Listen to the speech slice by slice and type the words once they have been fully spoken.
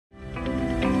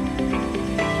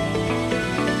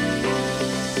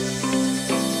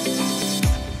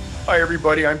Hi,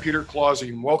 everybody. I'm Peter Clausi,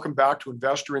 and welcome back to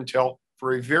InvestorIntel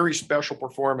for a very special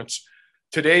performance.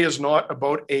 Today is not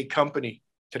about a company.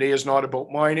 Today is not about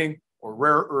mining or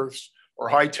rare earths or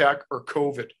high tech or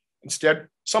COVID. Instead,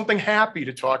 something happy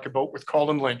to talk about with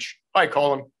Colin Lynch. Hi,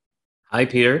 Colin. Hi,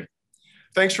 Peter.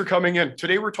 Thanks for coming in.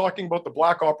 Today, we're talking about the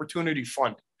Black Opportunity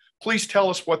Fund. Please tell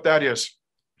us what that is.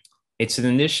 It's an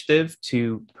initiative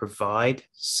to provide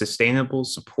sustainable,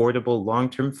 supportable,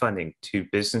 long-term funding to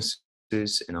businesses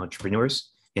and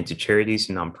entrepreneurs and to charities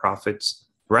and nonprofits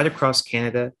right across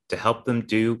Canada to help them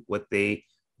do what they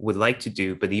would like to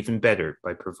do, but even better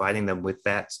by providing them with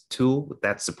that tool, with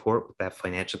that support, with that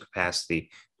financial capacity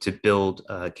to build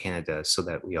Canada so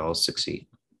that we all succeed.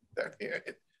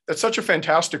 That's such a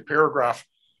fantastic paragraph.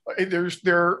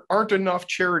 There aren't enough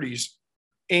charities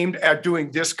aimed at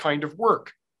doing this kind of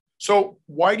work. So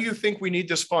why do you think we need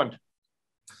this fund?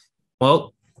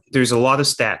 Well, there's a lot of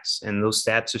stats, and those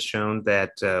stats have shown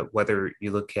that whether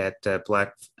you look at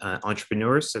Black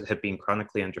entrepreneurs that have been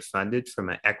chronically underfunded from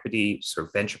an equity sort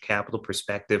of venture capital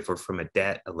perspective or from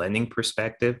a lending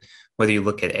perspective, whether you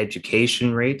look at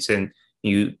education rates and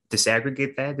you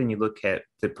disaggregate that and you look at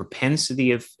the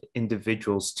propensity of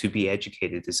individuals to be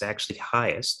educated is actually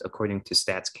highest, according to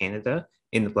Stats Canada,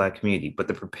 in the Black community. But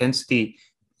the propensity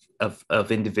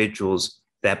of individuals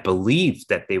that believe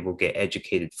that they will get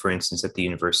educated, for instance, at the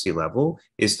university level,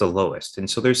 is the lowest. And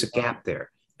so there's a gap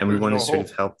there, and we want to sort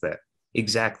of help that.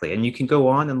 Exactly. And you can go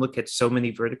on and look at so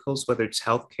many verticals, whether it's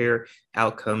healthcare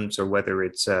outcomes or whether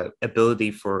it's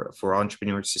ability for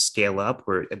entrepreneurs to scale up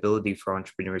or ability for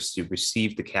entrepreneurs to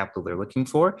receive the capital they're looking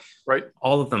for. Right.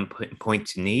 All of them point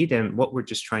to need. And what we're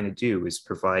just trying to do is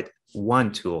provide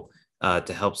one tool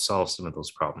to help solve some of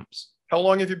those problems. How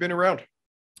long have you been around?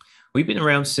 We've been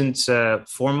around since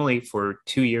formally for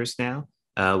 2 years now.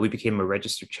 We became a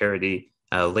registered charity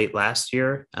late last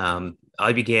year.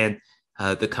 I began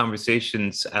the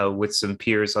conversations with some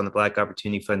peers on the Black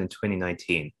Opportunity Fund in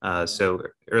 2019. So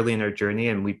early in our journey,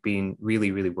 and we've been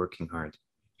really, really working hard.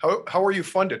 How are you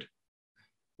funded?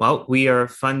 Well, we are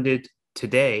funded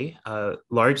today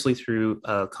largely through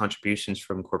contributions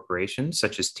from corporations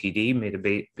such as TD made a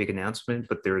big announcement,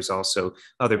 but there is also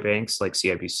other banks like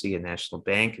CIBC and National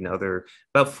Bank and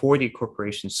about 40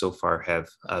 corporations so far have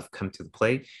come to the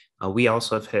plate. We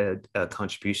also have had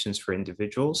contributions for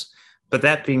individuals. But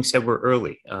that being said, we're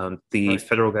early. The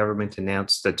federal government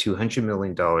announced a $200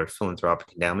 million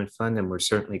philanthropic endowment fund, and we're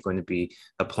certainly going to be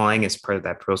applying as part of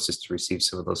that process to receive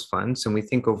some of those funds. And we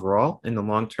think overall, in the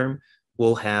long term,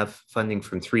 we'll have funding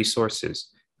from three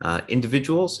sources: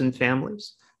 individuals and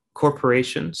families,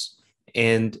 corporations,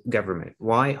 and government.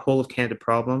 Why? Whole of Canada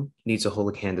problem needs a whole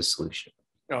of Canada solution.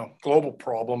 No, global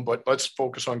problem, but let's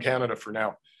focus on Canada for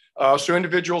now. So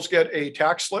individuals get a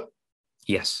tax slip?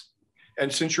 Yes.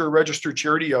 And since you're a registered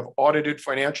charity, you have audited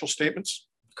financial statements?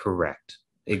 Correct.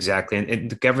 Exactly. And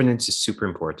the governance is super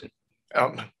important.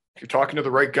 You're talking to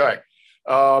the right guy.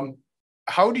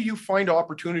 How do you find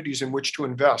opportunities in which to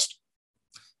invest?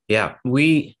 Yeah,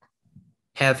 we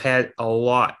have had a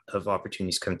lot of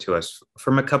opportunities come to us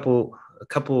from a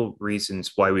couple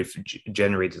reasons why we've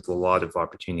generated a lot of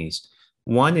opportunities.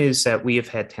 One is that we have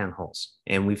had town halls,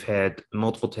 and we've had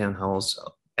multiple town halls.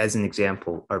 As an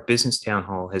example, our business town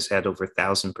hall has had over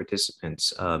 1,000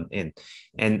 participants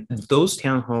and those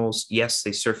town halls, yes,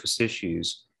 they surface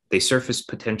issues, they surface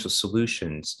potential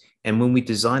solutions. And when we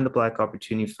design the Black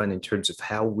Opportunity Fund in terms of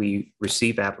how we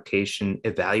receive application,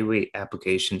 evaluate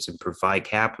applications, and provide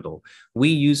capital, we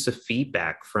use the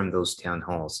feedback from those town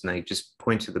halls. And I just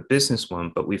point to the business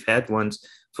one, but we've had ones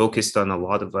focused on a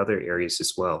lot of other areas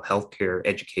as well: healthcare,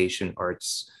 education,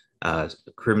 arts,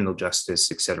 criminal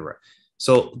justice, etc.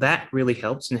 So that really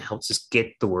helps, and helps us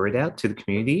get the word out to the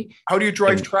community. How do you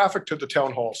drive traffic to the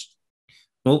town halls?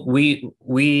 Well,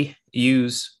 we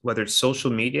use, whether it's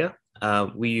social media,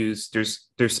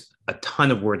 there's a ton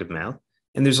of word of mouth,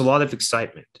 and there's a lot of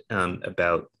excitement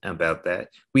about that.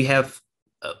 We have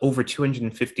over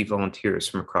 250 volunteers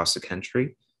from across the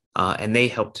country, and they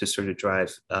help to sort of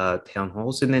drive town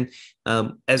halls. And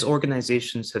then as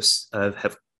organizations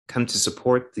have come to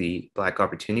support the Black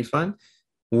Opportunity Fund,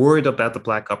 word about the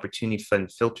Black Opportunity Fund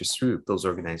filters through those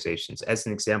organizations. As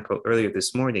an example, earlier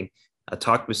this morning, I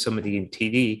talked with somebody in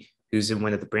TD who's in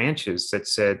one of the branches that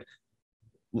said,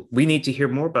 we need to hear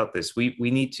more about this. We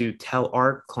need to tell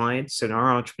our clients and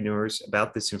our entrepreneurs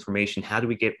about this information. How do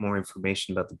we get more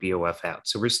information about the BOF out?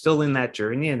 So we're still in that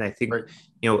journey. And I think,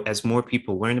 as more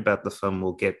people learn about the fund,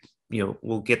 we'll get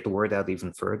the word out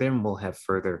even further, and we'll have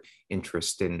further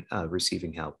interest in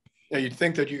receiving help. Now, you'd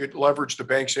think that you could leverage the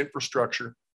bank's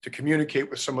infrastructure to communicate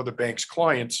with some of the bank's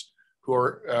clients who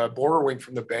are borrowing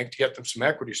from the bank to get them some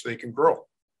equity so they can grow.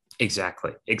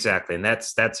 Exactly. And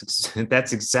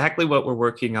that's exactly what we're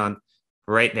working on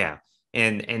right now.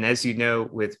 And as you know,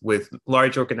 with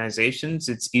large organizations,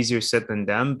 it's easier said than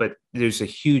done, but there's a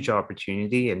huge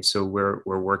opportunity. And so we're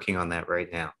working on that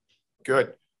right now.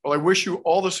 Good. Well, I wish you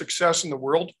all the success in the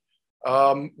world.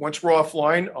 Once we're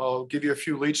offline, I'll give you a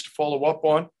few leads to follow up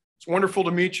on. It's wonderful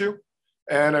to meet you,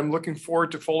 and I'm looking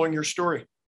forward to following your story.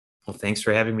 Well, thanks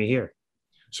for having me here.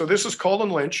 So this is Colin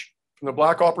Lynch from the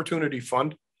Black Opportunity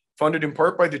Fund, funded in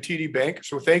part by the TD Bank.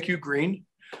 So thank you, Green.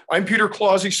 I'm Peter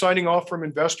Clausi signing off from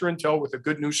InvestorIntel with a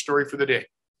good news story for the day.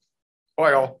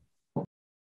 Bye all.